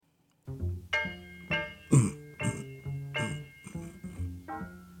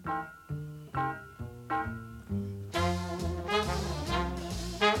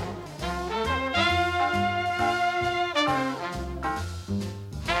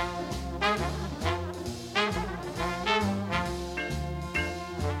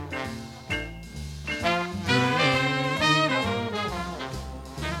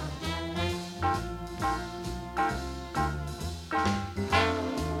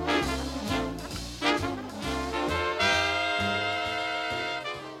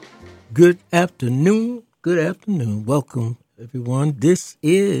Good afternoon. Good afternoon. Welcome, everyone. This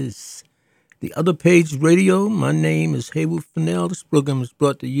is the Other Page Radio. My name is Haywood Fennell. This program is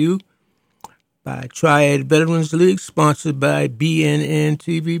brought to you by Triad Veterans League, sponsored by BNN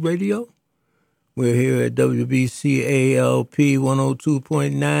TV Radio. We're here at WBCALP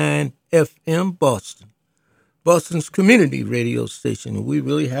 102.9 FM, Boston. Boston's community radio station. We're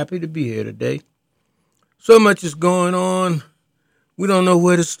really happy to be here today. So much is going on. We don't know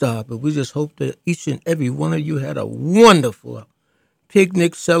where to start, but we just hope that each and every one of you had a wonderful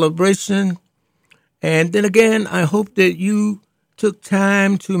picnic celebration. And then again, I hope that you took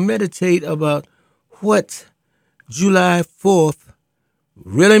time to meditate about what July 4th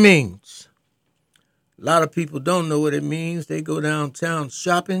really means. A lot of people don't know what it means. They go downtown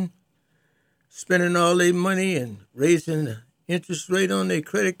shopping, spending all their money and raising the interest rate on their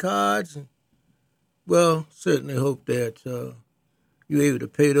credit cards. And, well, certainly hope that you're able to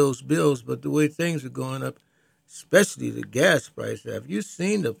pay those bills, but the way things are going up, especially the gas price, have you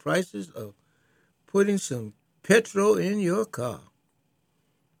seen the prices of putting some petrol in your car?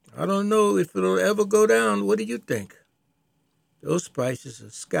 I don't know if it'll ever go down. What do you think? Those prices are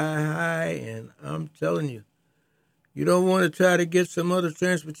sky high, and I'm telling you, you don't want to try to get some other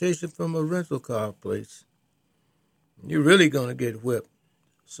transportation from a rental car place. You're really going to get whipped.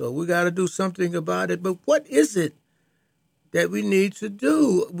 So we got to do something about it. But what is it that we need to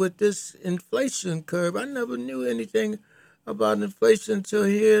do with this inflation curve? I never knew anything about inflation until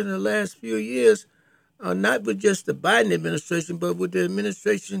here in the last few years, not with just the Biden administration, but with the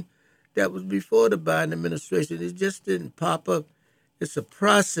administration that was before the Biden administration. It just didn't pop up. It's a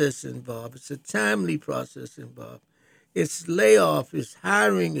process involved. It's a timely process involved. It's layoff, it's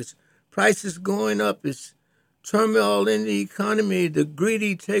hiring, it's prices going up, it's turmoil in the economy. The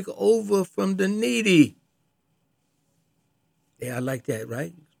greedy take over from the needy. Yeah, I like that,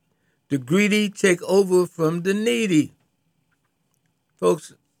 right? The greedy take over from the needy.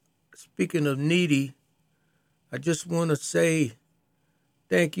 Folks, speaking of needy, I just want to say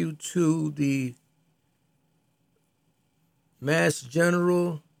thank you to the Mass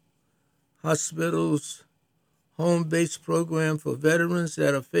General Hospital's home-based program for veterans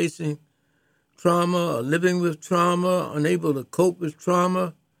that are facing trauma or living with trauma, unable to cope with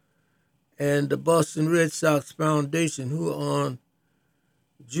trauma, and the Boston Red Sox Foundation, who on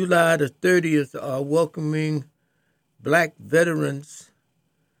July the 30th are welcoming black veterans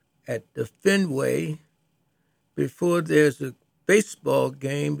at the Fenway before there's a baseball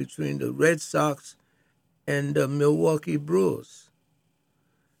game between the Red Sox and the Milwaukee Brewers.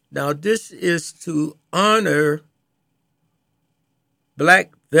 Now, this is to honor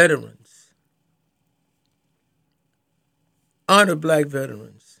black veterans. Honor black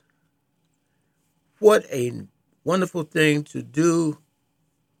veterans. What a wonderful thing to do,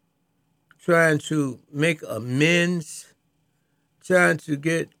 trying to make amends, trying to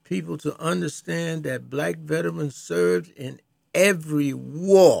get people to understand that black veterans served in every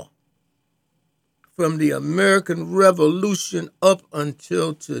war from the American Revolution up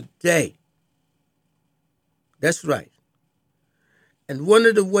until today. That's right. And one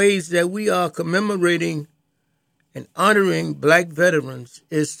of the ways that we are commemorating and honoring black veterans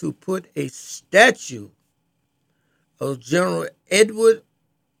is to put a statue of General Edward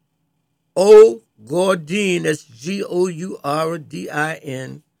O. Gourdin, that's Gourdin,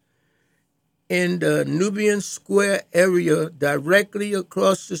 in the Nubian Square area directly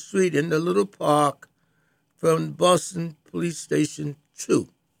across the street in the little park from Boston Police Station 2.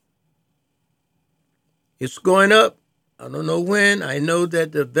 It's going up. I don't know when. I know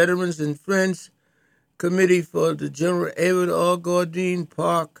that the Veterans and Friends Committee for the General Edward R. Gourdin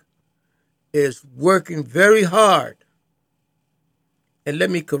Park is working very hard. And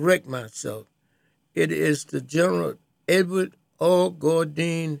let me correct myself. It is the General Edward R.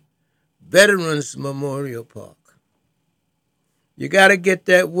 Gourdin Veterans Memorial Park. You got to get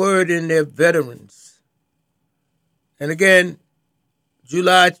that word in there, veterans. And again,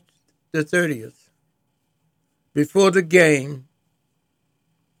 July the 30th, before the game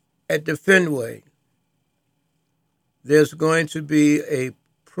at the Fenway, there's going to be a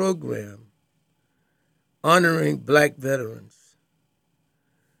program honoring black veterans.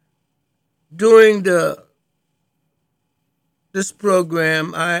 During this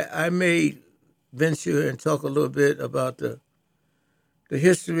program, I may venture and talk a little bit about the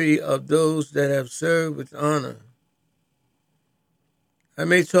history of those that have served with honor. I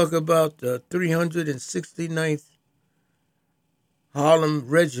may talk about the 369th Harlem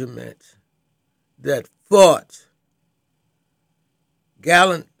Regiment that fought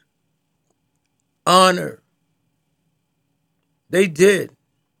gallant honor. They did.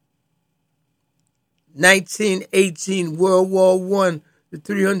 1918, World War I, the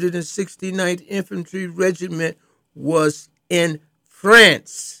 369th Infantry Regiment was in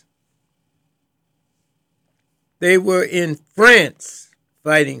France. They were in France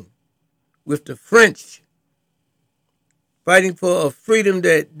fighting with the French, fighting for a freedom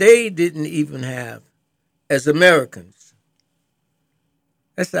that they didn't even have as Americans.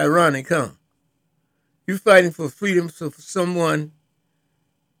 That's ironic, huh? You're fighting for freedom for someone,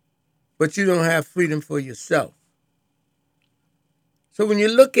 but you don't have freedom for yourself. So when you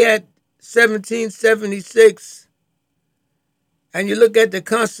look at 1776 and you look at the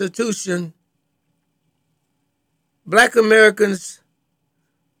Constitution, Black Americans,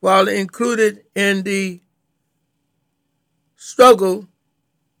 while included in the struggle,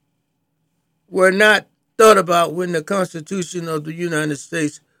 were not thought about when the Constitution of the United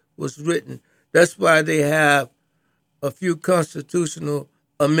States was written. That's why they have a few constitutional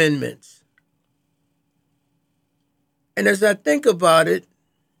amendments. And as I think about it,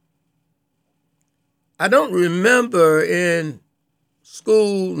 I don't remember in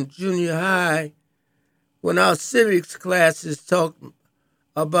school and junior high when our civics classes talked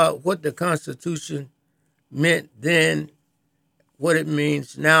about what the Constitution meant then, what it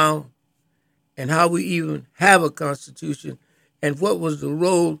means now, and how we even have a Constitution, and what was the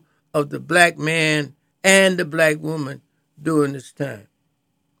role of the black man and the black woman during this time.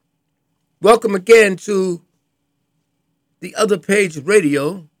 Welcome again to the Other Page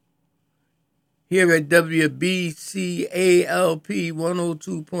Radio here at WBCALP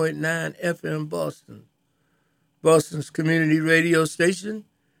 102.9 FM Boston, Boston's community radio station.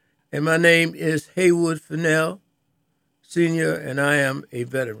 And my name is Haywood Fennell, Sr., and I am a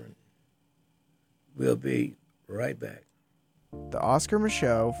veteran. We'll be right back. The Oscar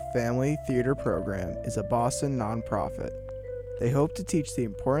Micheaux Family Theater Program is a Boston nonprofit. They hope to teach the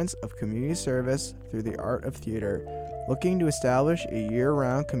importance of community service through the art of theater, looking to establish a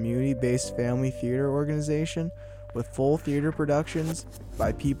year-round community-based family theater organization with full theater productions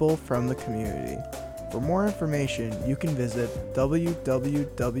by people from the community. For more information, you can visit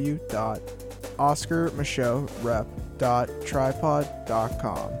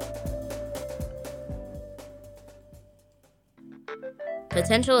www.oscarmicheauxrep.tripod.com.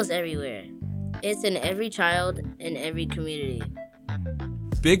 Potential is everywhere. It's in every child, in every community.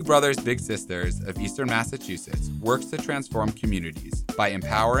 Big Brothers Big Sisters of Eastern Massachusetts works to transform communities by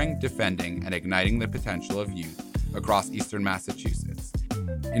empowering, defending, and igniting the potential of youth across Eastern Massachusetts,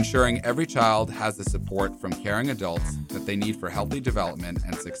 ensuring every child has the support from caring adults that they need for healthy development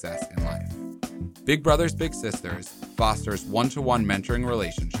and success in life. Big Brothers Big Sisters fosters one-to-one mentoring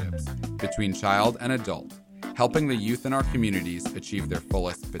relationships between child and adult, helping the youth in our communities achieve their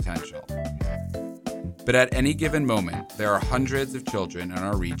fullest potential. But at any given moment, there are hundreds of children in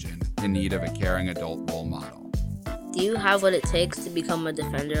our region in need of a caring adult role model. Do you have what it takes to become a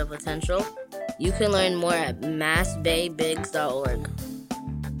defender of potential? You can learn more at massbaybigs.org.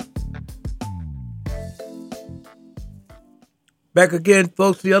 Back again,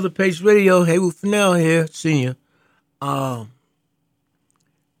 folks, the Other Page Radio. Haywood Fennell here, Senior. I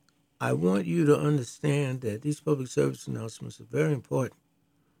want you to understand that these public service announcements are very important.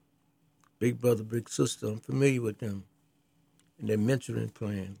 Big Brother, Big Sister, I'm familiar with them and their mentoring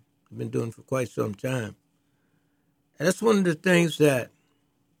plan. I've been doing it for quite some time. And that's one of the things that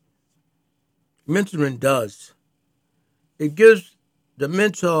mentoring does. It gives the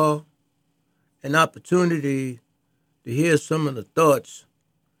mentor an opportunity to hear some of the thoughts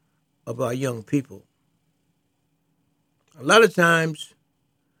of our young people. A lot of times,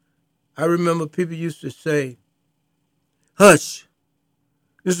 I remember people used to say, hush,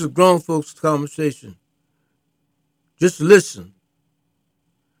 this is a grown folks conversation. Just listen.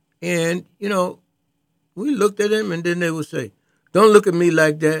 And, we looked at them and then they would say, don't look at me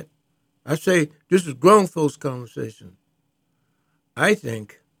like that. I say, this is grown folks conversation. I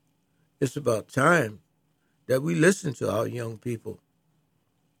think it's about time that we listen to our young people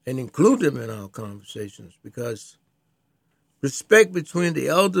and include them in our conversations, because respect between the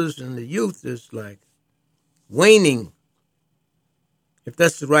elders and the youth is like waning, if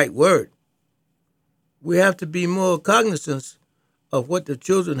that's the right word. We have to be more cognizant of what the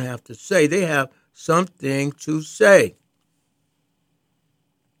children have to say. They have something to say.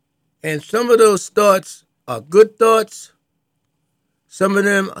 And some of those thoughts are good thoughts. Some of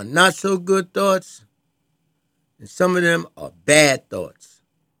them are not so good thoughts. And some of them are bad thoughts.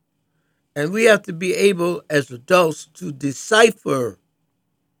 And we have to be able, as adults, to decipher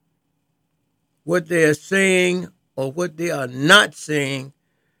what they are saying or what they are not saying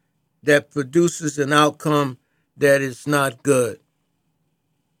that produces an outcome that is not good.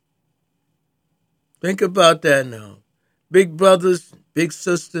 Think about that now. Big Brothers, Big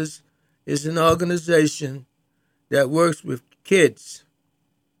Sisters is an organization that works with kids.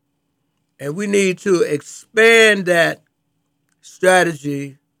 And we need to expand that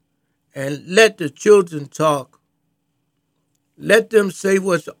strategy and let the children talk. Let them say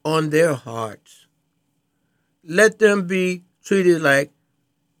what's on their hearts. Let them be treated like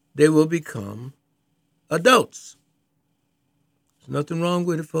they will become adults. There's nothing wrong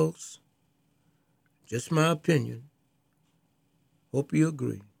with it, folks. Just my opinion. Hope you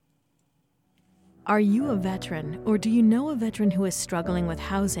agree. Are you a veteran, or do you know a veteran who is struggling with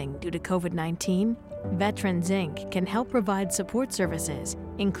housing due to COVID-19? Veterans Inc. can help provide support services,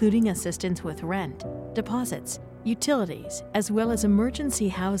 including assistance with rent, deposits, utilities, as well as emergency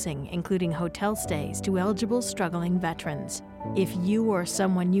housing, including hotel stays to eligible struggling veterans. If you or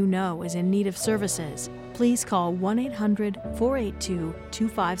someone you know is in need of services, please call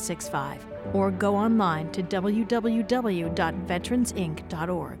 1-800-482-2565 or go online to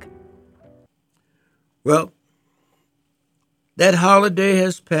www.veteransinc.org. Well, that holiday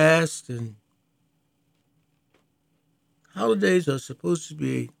has passed, and holidays are supposed to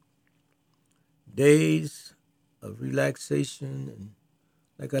be days of relaxation and,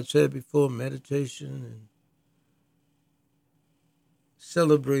 like I said before, meditation and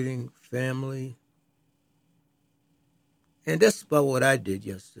celebrating family. And that's about what I did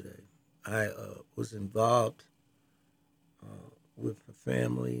yesterday. I was involved with the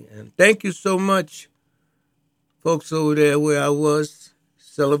family. And thank you so much, folks over there where I was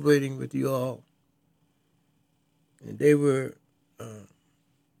celebrating with you all. And they were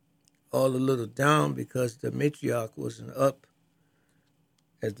all a little down because the matriarch wasn't up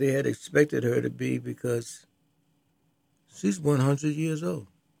as they had expected her to be, because she's 100 years old.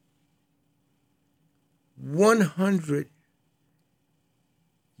 100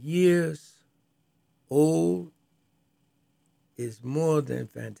 years old is more than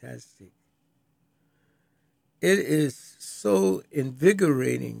fantastic. It is so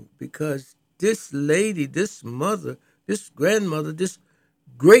invigorating because this lady, this mother, this grandmother, this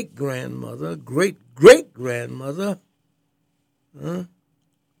great-grandmother, great-great-grandmother, they're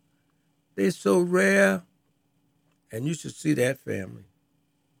so rare, and you should see that family.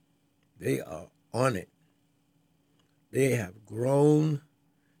 They are on it. They have grown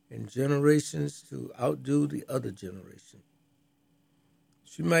in generations to outdo the other generation.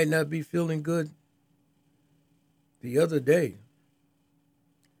 She might not be feeling good the other day,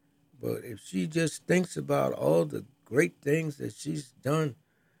 but if she just thinks about all the great things that she's done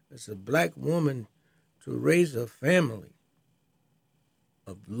as a black woman to raise a family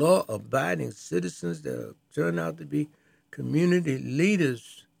of law-abiding citizens that have turned out to be community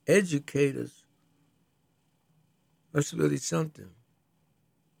leaders, educators, that's really something.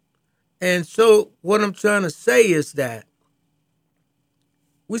 And so what I'm trying to say is that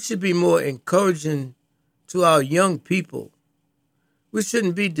we should be more encouraging to our young people. We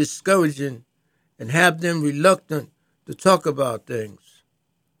shouldn't be discouraging and have them reluctant to talk about things.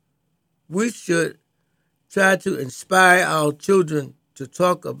 We should try to inspire our children to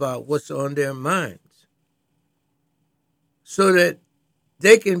talk about what's on their minds so that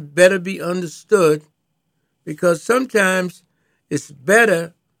they can better be understood, because sometimes it's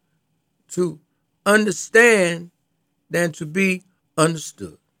better to understand than to be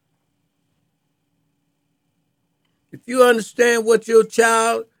understood. If you understand what your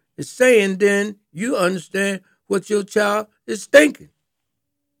child is saying, then you understand what your child is thinking.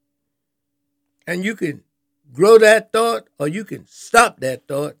 And you can grow that thought or you can stop that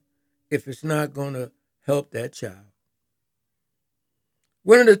thought if it's not going to help that child.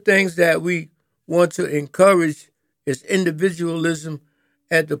 One of the things that we want to encourage is individualism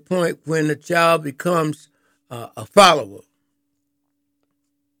at the point when the child becomes a follower.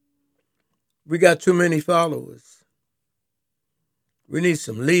 We got too many followers. We need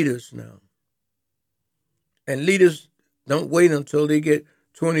some leaders now. And leaders don't wait until they get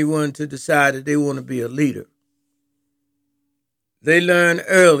 21 to decide that they want to be a leader. They learn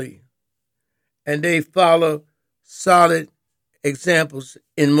early, and they follow solid examples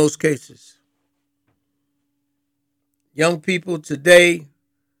in most cases. Young people today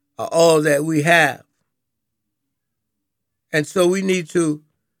are all that we have. And so we need to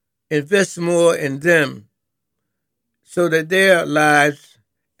invest more in them so that their lives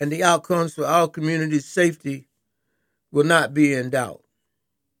and the outcomes for our community's safety will not be in doubt.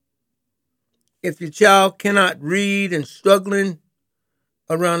 If your child cannot read and struggling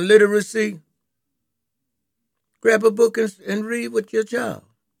around literacy, grab a book and read with your child.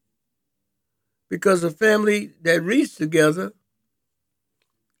 Because a family that reads together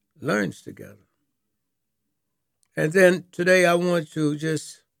learns together. And then today I want to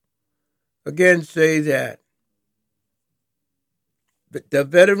just again say that the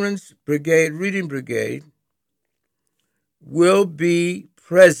Veterans Brigade, Reading Brigade, will be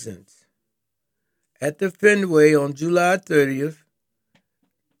present at the Fenway on July 30th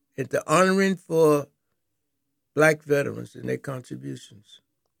at the honoring for Black veterans and their contributions.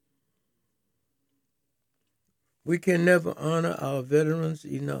 We can never honor our veterans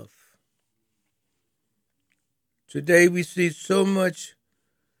enough. Today we see so much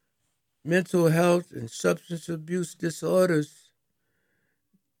mental health and substance abuse disorders,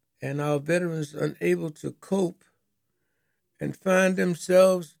 and our veterans unable to cope and find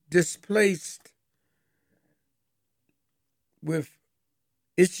themselves displaced with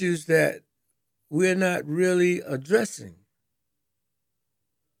issues that we're not really addressing.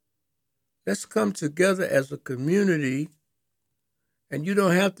 Let's come together as a community, and you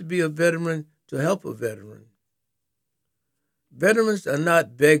don't have to be a veteran to help a veteran. Veterans are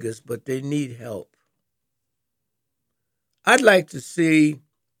not beggars, but they need help. I'd like to see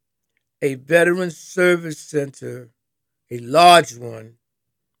a Veterans Service Center, a large one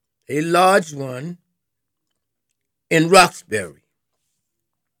in Roxbury.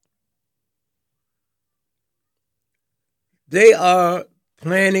 They are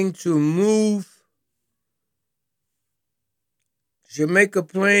planning to move Jamaica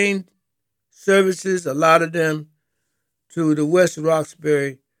Plain services, a lot of them, to the West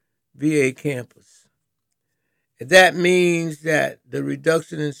Roxbury VA campus. And that means that the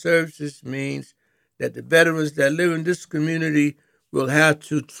reduction in services means that the veterans that live in this community will have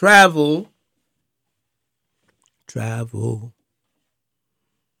to travel,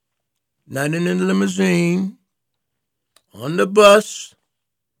 not in a limousine, on the bus,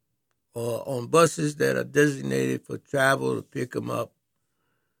 or on buses that are designated for travel to pick them up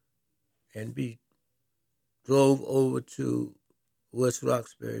and be drove over to West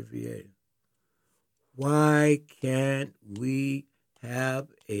Roxbury, VA. Why can't we have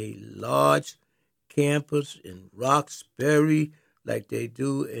a large campus in Roxbury like they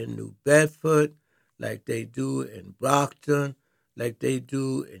do in New Bedford, like they do in Brockton, like they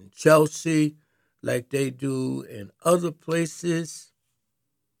do in Chelsea, like they do in other places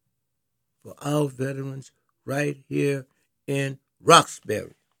for our veterans right here in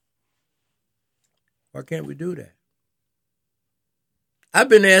Roxbury? Why can't we do that? I've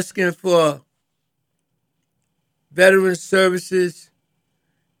been asking for veteran services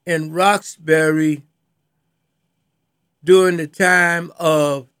in Roxbury during the time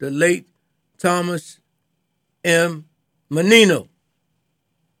of the late Thomas M. Menino.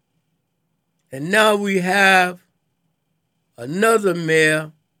 And now we have another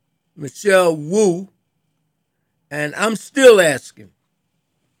mayor, Michelle Wu, and I'm still asking.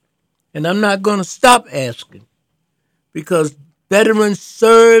 And I'm not going to stop asking because veterans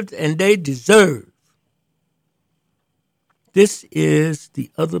served and they deserve. This is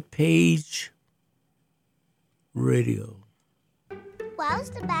the Other Page Radio. Why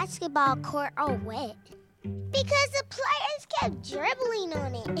was the basketball court all wet? Because the players kept dribbling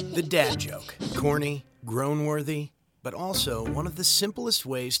on it. The dad joke. Corny, groan-worthy, but also one of the simplest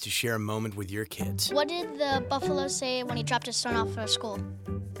ways to share a moment with your kids. What did the buffalo say when he dropped his son off for school?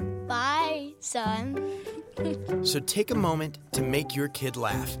 Bye, son. So take a moment to make your kid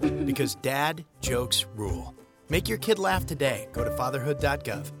laugh, because dad jokes rule. Make your kid laugh today. Go to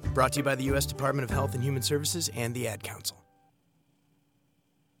fatherhood.gov. Brought to you by the U.S. Department of Health and Human Services and the Ad Council.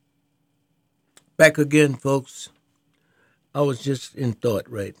 Back again, folks. I was just in thought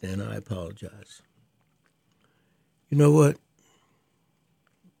right then. I apologize. You know what?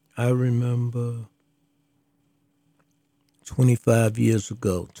 I remember 25 years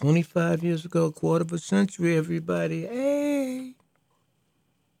ago, a quarter of a century, everybody. Hey!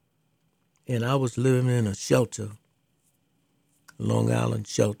 And I was living in a shelter, Long Island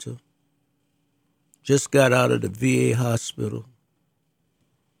shelter. Just got out of the VA hospital.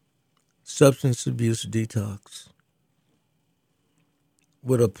 Substance abuse detox.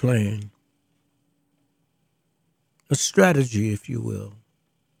 With a plan. A strategy, if you will.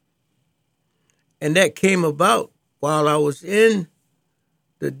 And that came about while I was in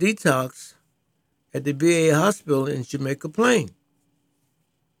the detox at the VA hospital in Jamaica Plain.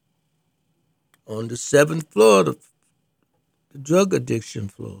 On the 7th floor, the drug addiction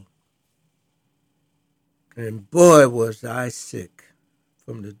floor. And boy, was I sick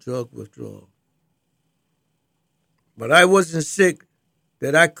from the drug withdrawal. But I wasn't sick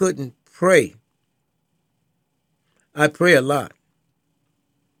that I couldn't pray. I pray a lot.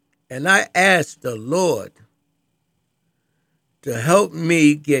 And I asked the Lord to help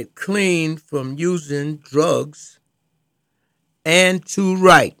me get clean from using drugs and to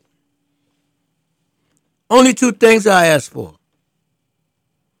write. Only two things I ask for.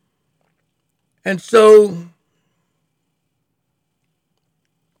 And so,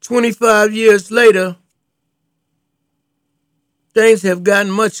 25 years later, things have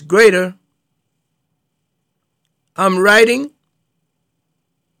gotten much greater. I'm writing.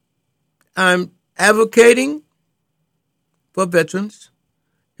 I'm advocating for veterans,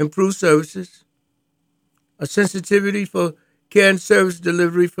 improved services, a sensitivity for care and service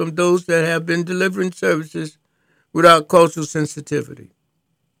delivery from those that have been delivering services without cultural sensitivity.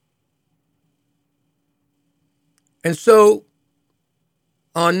 And so,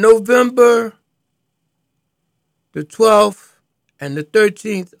 on November the 12th and the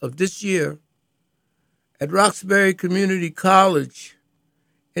 13th of this year, at Roxbury Community College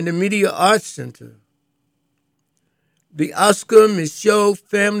in the Media Arts Center, the Oscar Micheaux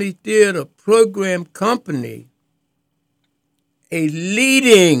Family Theater Program Company, a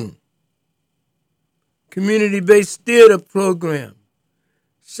leading community-based theater program,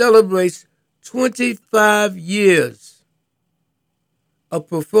 celebrates 25 years of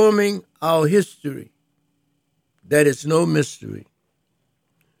performing our history. That is no mystery.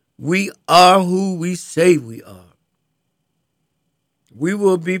 We are who we say we are. We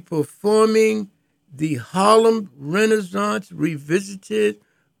will be performing the Harlem Renaissance revisited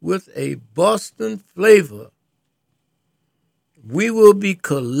with a Boston flavor. We will be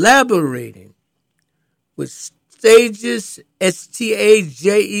collaborating with Stages,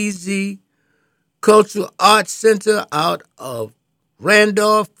 STAJEZ, Cultural Arts Center out of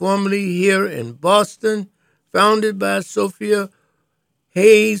Randolph, formerly here in Boston, founded by Sophia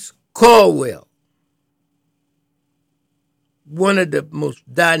Hayes Caldwell, one of the most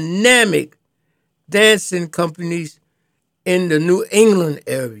dynamic dancing companies in the New England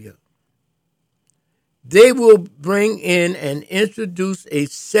area. They will bring in and introduce a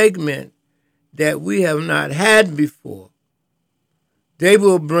segment that we have not had before. They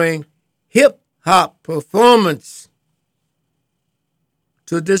will bring hip-hop performance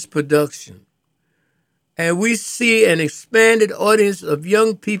to this production. And we see an expanded audience of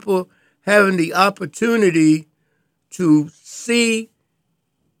young people having the opportunity to see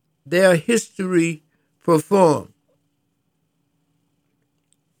their history performed.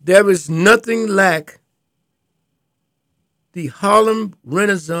 There is nothing like the Harlem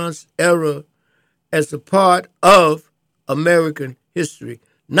Renaissance era as a part of American history.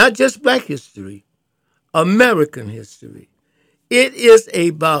 Not just black history, American history. It is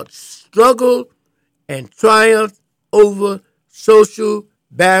about struggle and triumph over social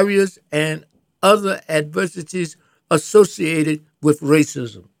barriers and other adversities associated with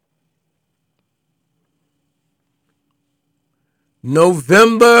racism.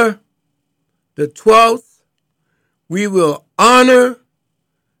 November the 12th, we will honor,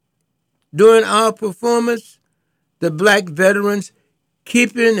 during our performance, the black veterans,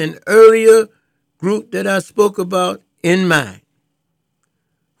 keeping an earlier group that I spoke about in mind,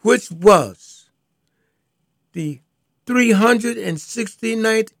 which was the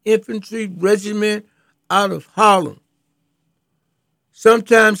 369th Infantry Regiment out of Harlem,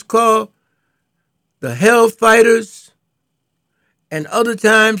 sometimes called the Hellfighters, and other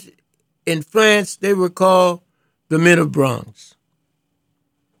times in France they were called the Men of Bronze.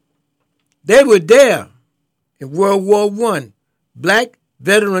 They were there in World War I, black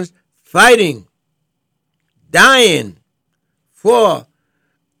veterans fighting, dying for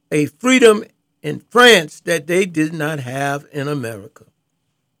a freedom in France that they did not have in America.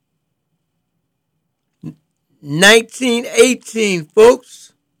 1918,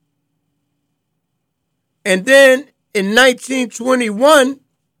 folks. And then in 1921,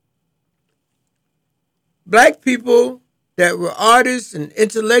 black people that were artists and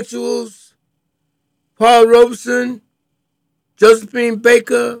intellectuals, Paul Robeson, Josephine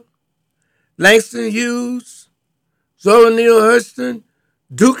Baker, Langston Hughes, Zora Neale Hurston,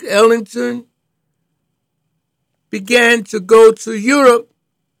 Duke Ellington, began to go to Europe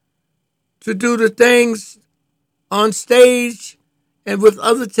to do the things on stage and with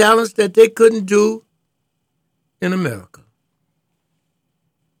other talents that they couldn't do in America.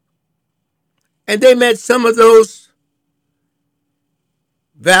 And they met some of those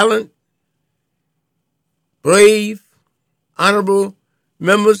valiant, brave, honorable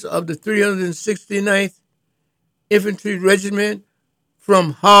members of the 369th Infantry Regiment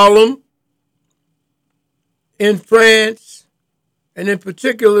from Harlem in France, and in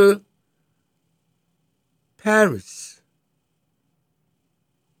particular, Paris.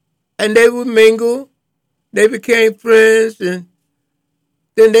 And they would mingle, they became friends, and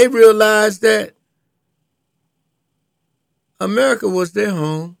then they realized that America was their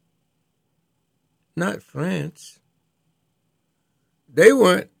home, not France. They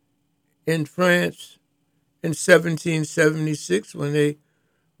weren't in France in 1776 when they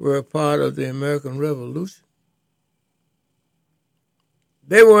were a part of the American Revolution.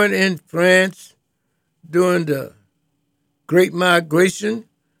 They weren't in France during the Great Migration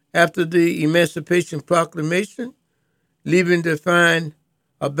after the Emancipation Proclamation, leaving to find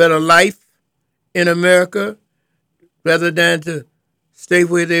a better life in America rather than to stay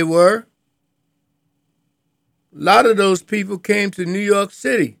where they were. A lot of those people came to New York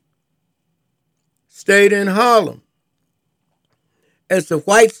City, stayed in Harlem. As the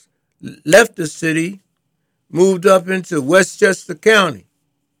whites left the city, moved up into Westchester County,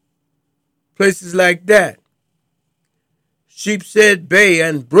 places like that, Sheepshead Bay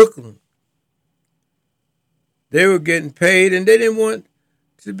and Brooklyn. They were getting paid, and they didn't want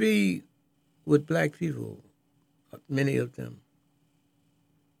to be with black people, many of them.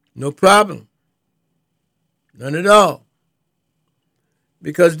 No problem. None at all.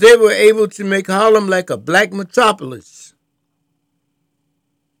 Because they were able to make Harlem like a black metropolis.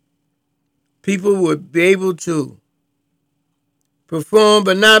 People would be able to perform,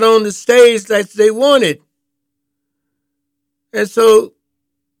 but not on the stage like they wanted. And so,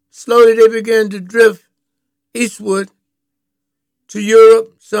 slowly they began to drift eastward to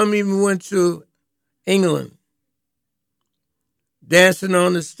Europe. Some even went to England, dancing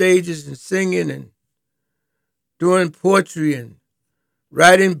on the stages and singing and doing poetry and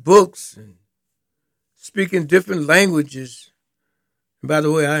writing books and speaking different languages. And by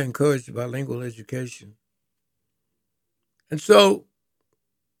the way, I encourage bilingual education. And so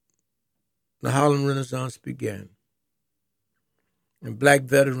the Harlem Renaissance began, and black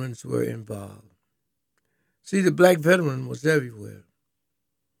veterans were involved. See, the black veteran was everywhere,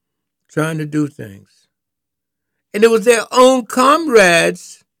 trying to do things. And it was their own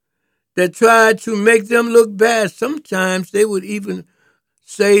comrades that tried to make them look bad. Sometimes they would even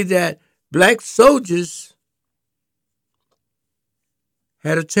say that black soldiers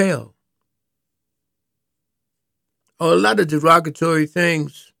had a tail. Or a lot of derogatory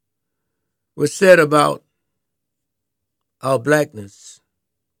things were said about our blackness.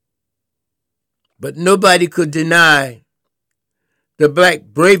 But nobody could deny the black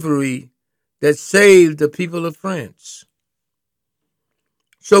bravery that saved the people of France.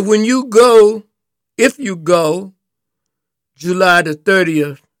 So when you go, if you go, July the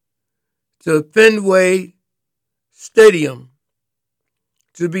 30th, to Fenway Stadium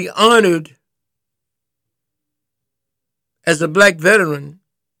to be honored as a black veteran,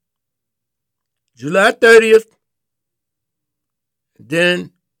 July 30th,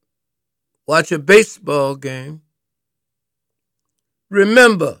 then watch a baseball game,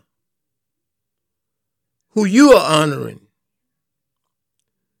 remember who you are honoring.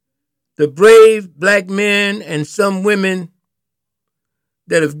 The brave black men and some women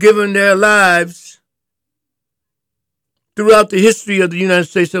that have given their lives throughout the history of the United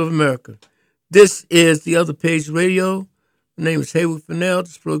States of America. This is The Other Page Radio. My name is Haywood Fennell.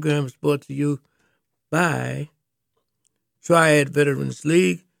 This program is brought to you by Triad Veterans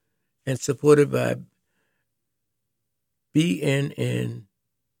League and supported by BNN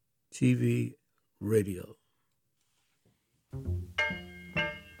TV Radio.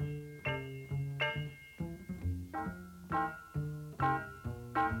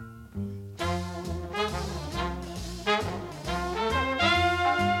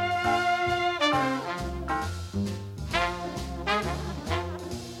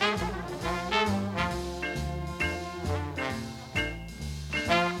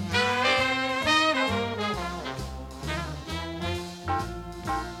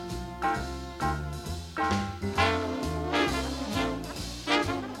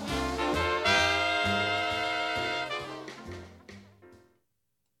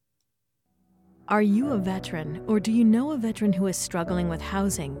 Are you a veteran, or do you know a veteran who is struggling with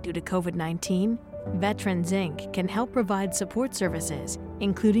housing due to COVID-19? Veterans Inc. can help provide support services,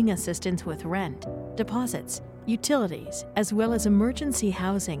 including assistance with rent, deposits, utilities, as well as emergency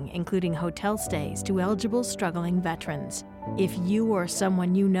housing, including hotel stays to eligible struggling veterans. If you or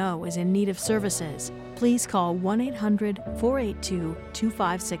someone you know is in need of services, please call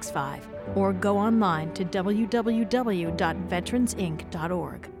 1-800-482-2565 or go online to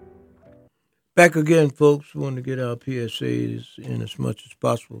www.veteransinc.org. Back again, folks. We want to get our PSAs in as much as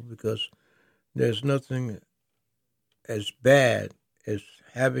possible because there's nothing as bad as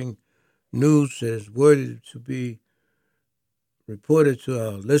having news that is worthy to be reported to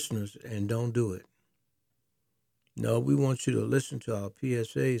our listeners and don't do it. No, we want you to listen to our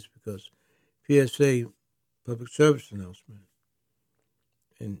PSAs because PSA, public service announcement,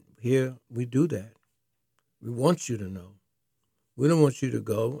 And here we do that. We want you to know. We don't want you to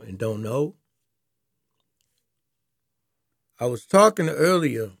go and don't know. I was talking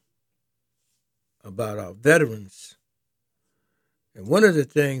earlier about our veterans. And one of the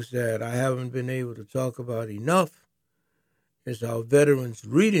things that I haven't been able to talk about enough is our Veterans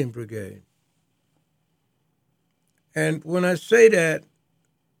Reading Brigade. And when I say that,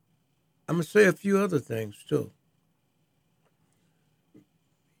 I'm going to say a few other things too.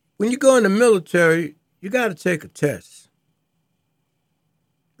 When you go in the military, you got to take a test.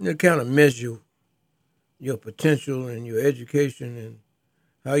 You kind of measure your potential and your education and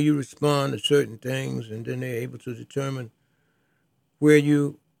how you respond to certain things, and then they're able to determine where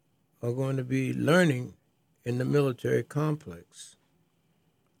you are going to be learning in the military complex.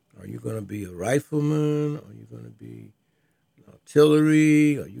 Are you going to be a rifleman? Are you going to be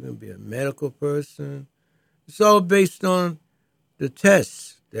artillery? Are you going to be a medical person? It's all based on the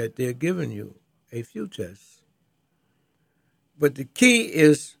tests that they're giving you, a few tests. But the key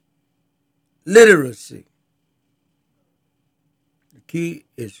is literacy. The key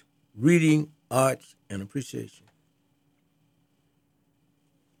is reading, arts, and appreciation.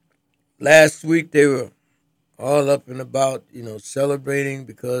 Last week they were all up and about, celebrating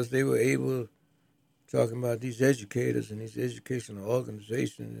because they were able, talking about these educators and these educational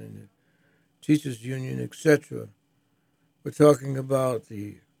organizations and the teachers union, etc. We're talking about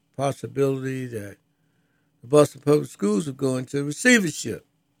the possibility that the Boston Public Schools are going to receivership.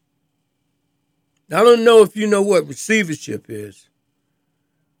 Now, I don't know if you know what receivership is,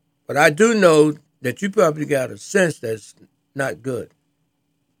 but I do know that you probably got a sense that's not good.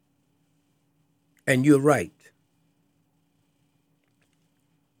 And you're right.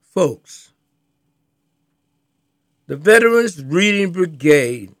 Folks, the Veterans Reading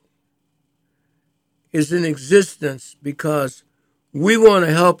Brigade is in existence because we want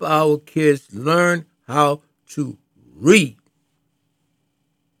to help our kids learn how to read.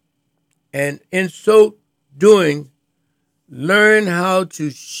 And in so doing, learn how to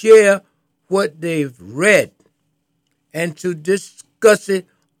share what they've read and to discuss it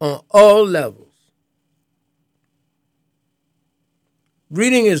on all levels.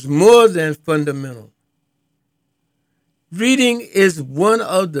 Reading is more than fundamental. Reading is one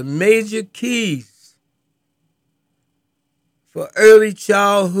of the major keys for early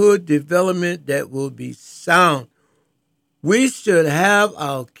childhood development that will be sound. We should have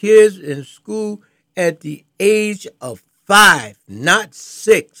our kids in school at the age of 5, not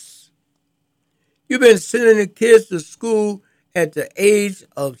 6. You've been sending the kids to school at the age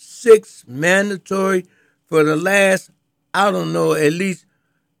of 6, mandatory, for the last, at least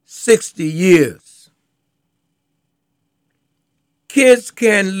 60 years. Kids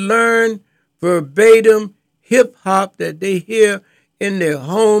can learn verbatim hip-hop that they hear in their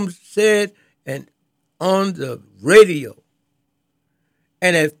homes said and on the radio.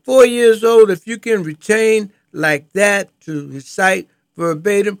 And at 4 years old, if you can retain like that to recite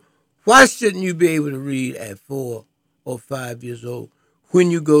verbatim, why shouldn't you be able to read at 4 or 5 years old?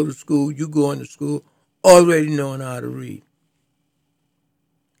 When you go to school, you go into school already knowing how to read.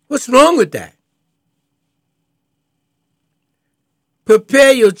 What's wrong with that?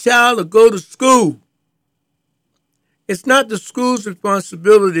 Prepare your child to go to school. It's not the school's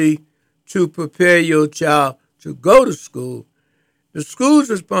responsibility to prepare your child to go to school. The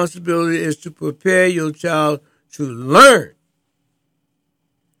school's responsibility is to prepare your child to learn.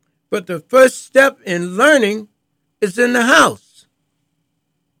 But the first step in learning is in the house.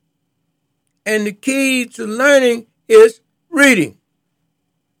 And the key to learning is reading.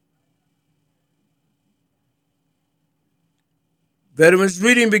 Veterans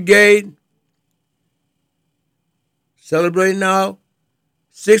Reading Brigade, celebrating now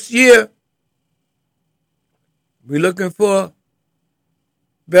 6th year. We're looking for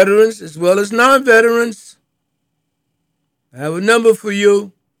veterans as well as non-veterans. I have a number for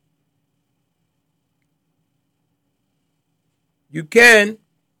you. You can,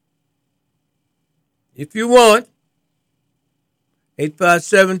 if you want,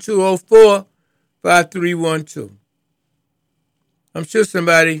 857-204-5312. I'm sure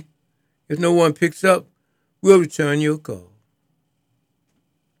somebody, if no one picks up, will return your call.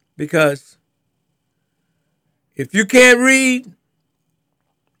 Because if you can't read,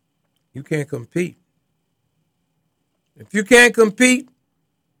 you can't compete. If you can't compete,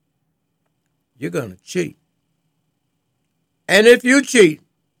 you're going to cheat. And if you cheat,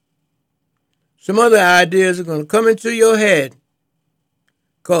 some other ideas are going to come into your head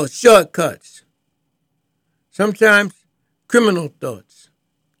called shortcuts. Sometimes criminal thoughts.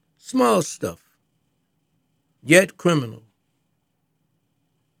 Small stuff, yet criminal.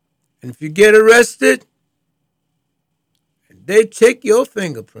 And if you get arrested, and they take your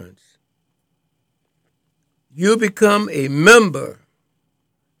fingerprints, you become a member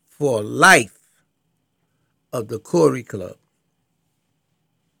for life of the Corey Club.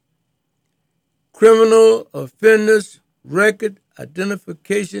 Criminal offenders record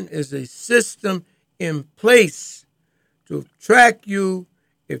identification is a system in place to track you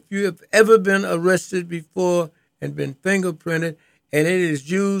if you have ever been arrested before and been fingerprinted, and it is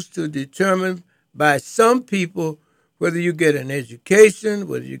used to determine by some people whether you get an education,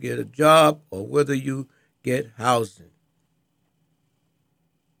 whether you get a job, or whether you get housing.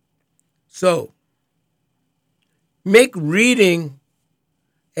 So, make reading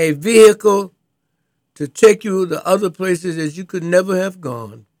a vehicle to take you to other places that you could never have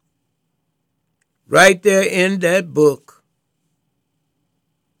gone. Right there in that book.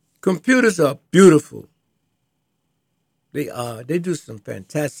 Computers are beautiful. They are. They do some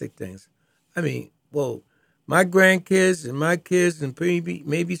fantastic things. I mean, whoa, my grandkids and my kids and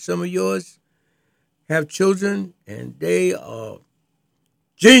maybe some of yours have children, and they are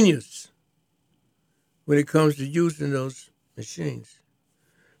genius when it comes to using those machines.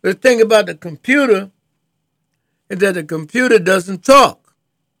 The thing about the computer is that the computer doesn't talk.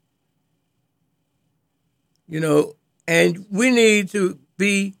 And we need to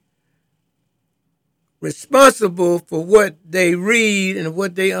be responsible for what they read and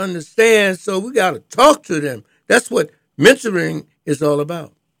what they understand, so we got to talk to them. That's what mentoring is all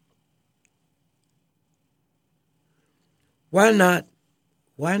about. Why not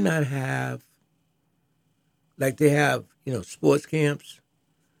have, like they have, sports camps,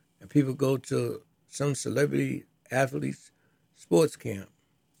 and people go to some celebrity athletes sports camp,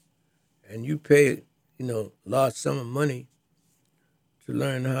 and you pay, a large sum of money to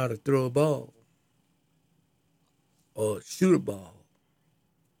learn how to throw a ball or shoot a ball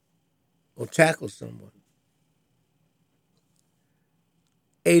or tackle someone.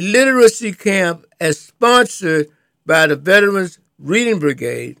 A literacy camp as sponsored by the Veterans Reading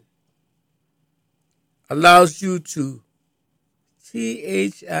Brigade allows you to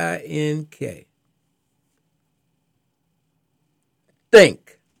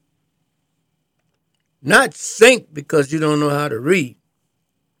think. Not think because you don't know how to read.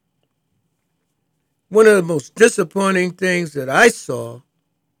 One of the most disappointing things that I saw a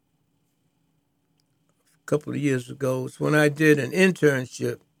couple of years ago was when I did an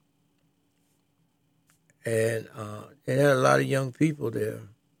internship, and it had a lot of young people there.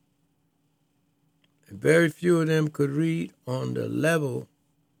 And very few of them could read on the level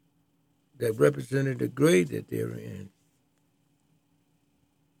that represented the grade that they were in.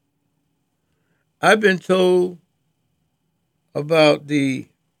 I've been told about the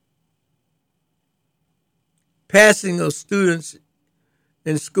passing of students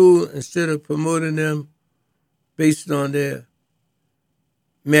in school instead of promoting them based on their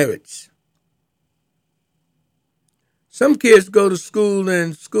merits. Some kids go to school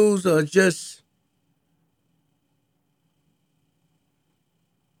and schools are just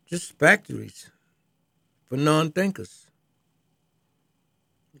factories for non-thinkers.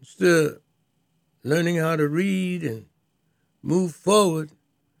 Instead of learning how to read and move forward,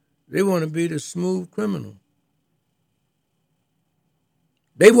 they want to be the smooth criminal.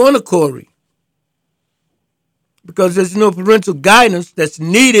 They want a Corey because there's no parental guidance that's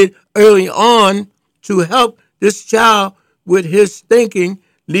needed early on to help this child with his thinking,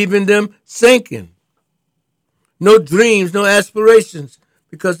 leaving them sinking. No dreams, no aspirations,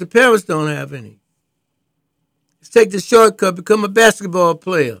 because the parents don't have any. Let's take the shortcut, become a basketball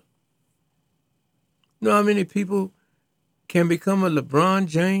player. You know how many people can become a LeBron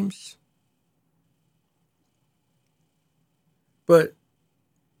James? But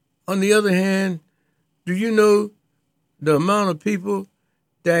on the other hand, do you know the amount of people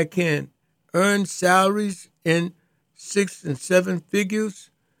that can earn salaries in 6 and 7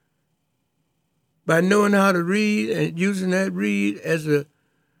 figures by knowing how to read and using that read as a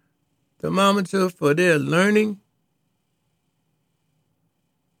thermometer for their learning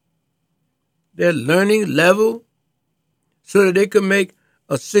level, so that they can make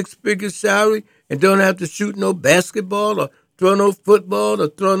a 6-figure salary and don't have to shoot no basketball or throw no football or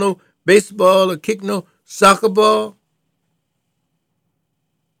throw no baseball or kick no soccer ball?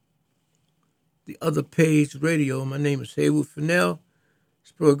 The Other Page Radio. My name is Haywood Fennell.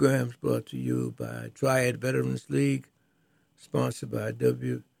 This program is brought to you by Triad Veterans League, sponsored by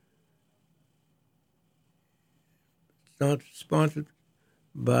sponsored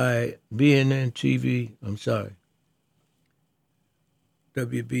by BNN TV. I'm sorry.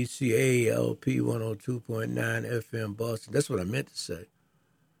 WBCA LP 102.9 FM Boston. That's what I meant to say.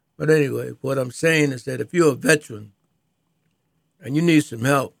 But anyway, what I'm saying is that if you're a veteran and you need some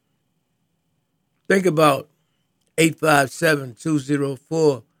help, think about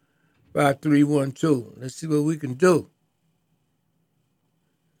 857-204-5312. Let's see what we can do.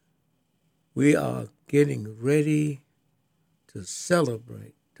 We are getting ready to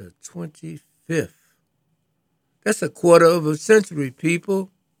celebrate the 25th. That's a quarter of a century, people.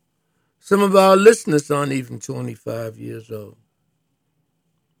 Some of our listeners aren't even 25 years old.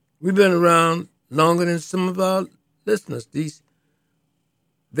 We've been around longer than some of our listeners. These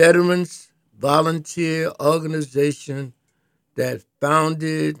veterans volunteer organization that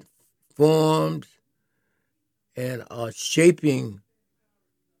founded, formed, and are shaping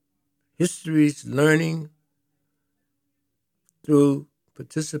history's learning through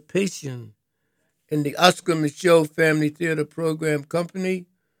participation in the Oscar Micheaux Family Theater Program Company.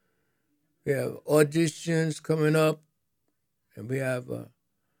 We have auditions coming up, and we have a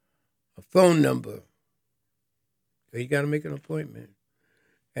phone number. So you got to make an appointment.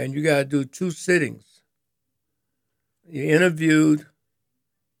 And you got to do 2 sittings. You're interviewed,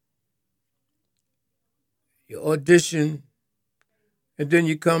 you audition, and then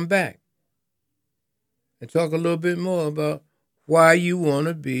you come back and talk a little bit more about why you want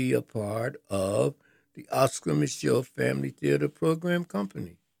to be a part of the Oscar Micheaux Family Theater Program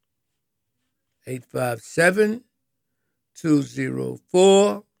Company.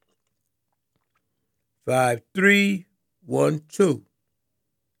 857-204-5312.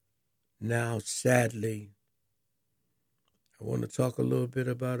 Now, sadly, I want to talk a little bit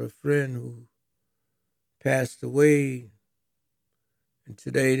about a friend who passed away, and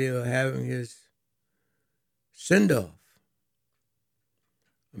today they are having his send-off.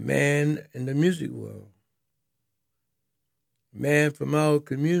 A man in the music world. A man from our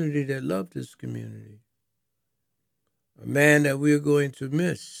community that loved this community. A man that we're going to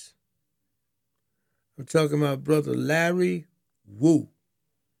miss. I'm talking about Brother Larry Wu.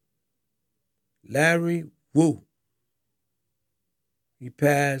 Larry Wu. He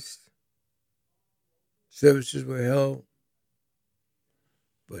passed. Services were held.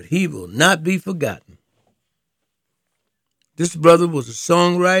 But he will not be forgotten. This brother was a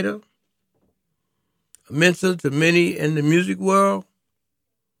songwriter, a mentor to many in the music world.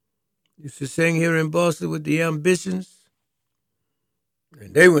 Used to sing here in Boston with the Ambitions.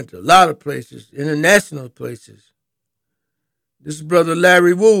 And they went to a lot of places, international places. This is Brother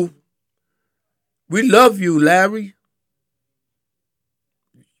Larry Wu. We love you, Larry.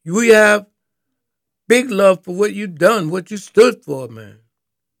 We have big love for what you've done, what you stood for, man.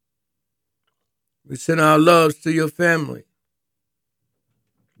 We send our loves to your family.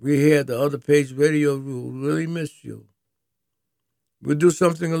 We're here at the Other Page Radio. We'll really miss you. We'll do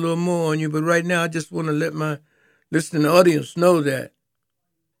something a little more on you, but right now I just want to let my listening audience know that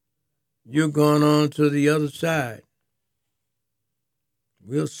you're going on to the other side.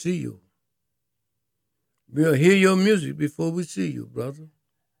 We'll see you. We'll hear your music before we see you, brother.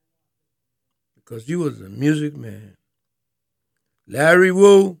 Because you was a music man. Larry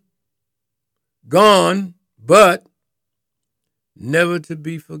Wu, gone, but never to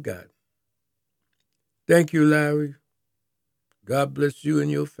be forgotten. Thank you, Larry. God bless you and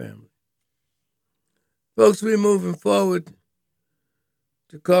your family. Folks, we're moving forward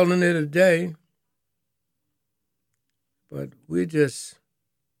to calling it a day. But we just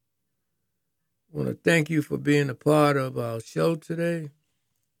want to thank you for being a part of our show today.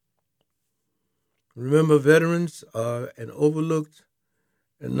 Remember, veterans are an overlooked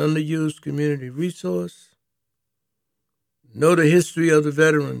and underused community resource. Know the history of the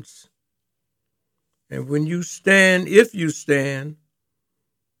veterans. And when you stand, if you stand,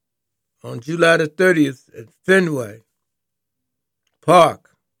 on July the 30th at Fenway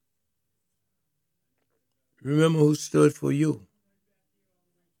Park, remember who stood for you.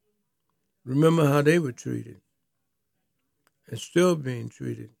 Remember how they were treated and still being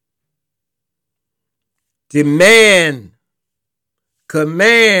treated. Demand,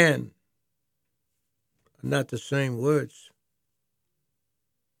 command, are not the same words.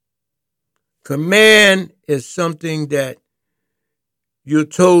 Command is something that you're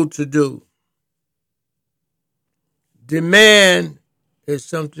told to do. Demand is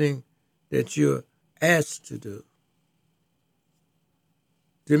something that you're asked to do.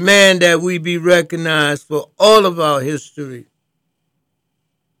 Demand that we be recognized for all of our history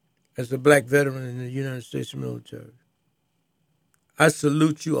as a black veteran in the United States military. I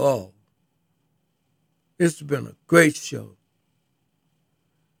salute you all. It's been a great show.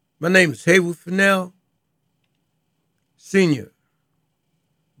 My name is Haywood Fennell, Senior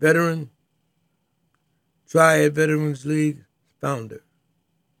Veteran, Triad Veterans League founder.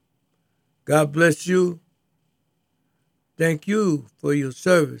 God bless you. Thank you for your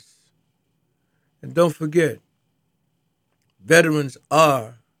service. And don't forget, veterans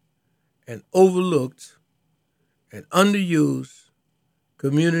are an overlooked and underused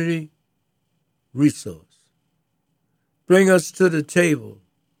community resource. Bring us to the table.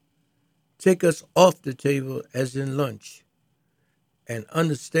 Take us off the table as in lunch. And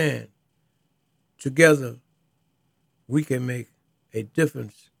understand, together, we can make a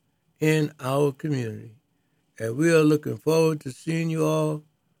difference in our community. And we are looking forward to seeing you all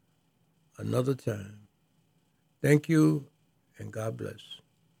another time. Thank you, and God bless.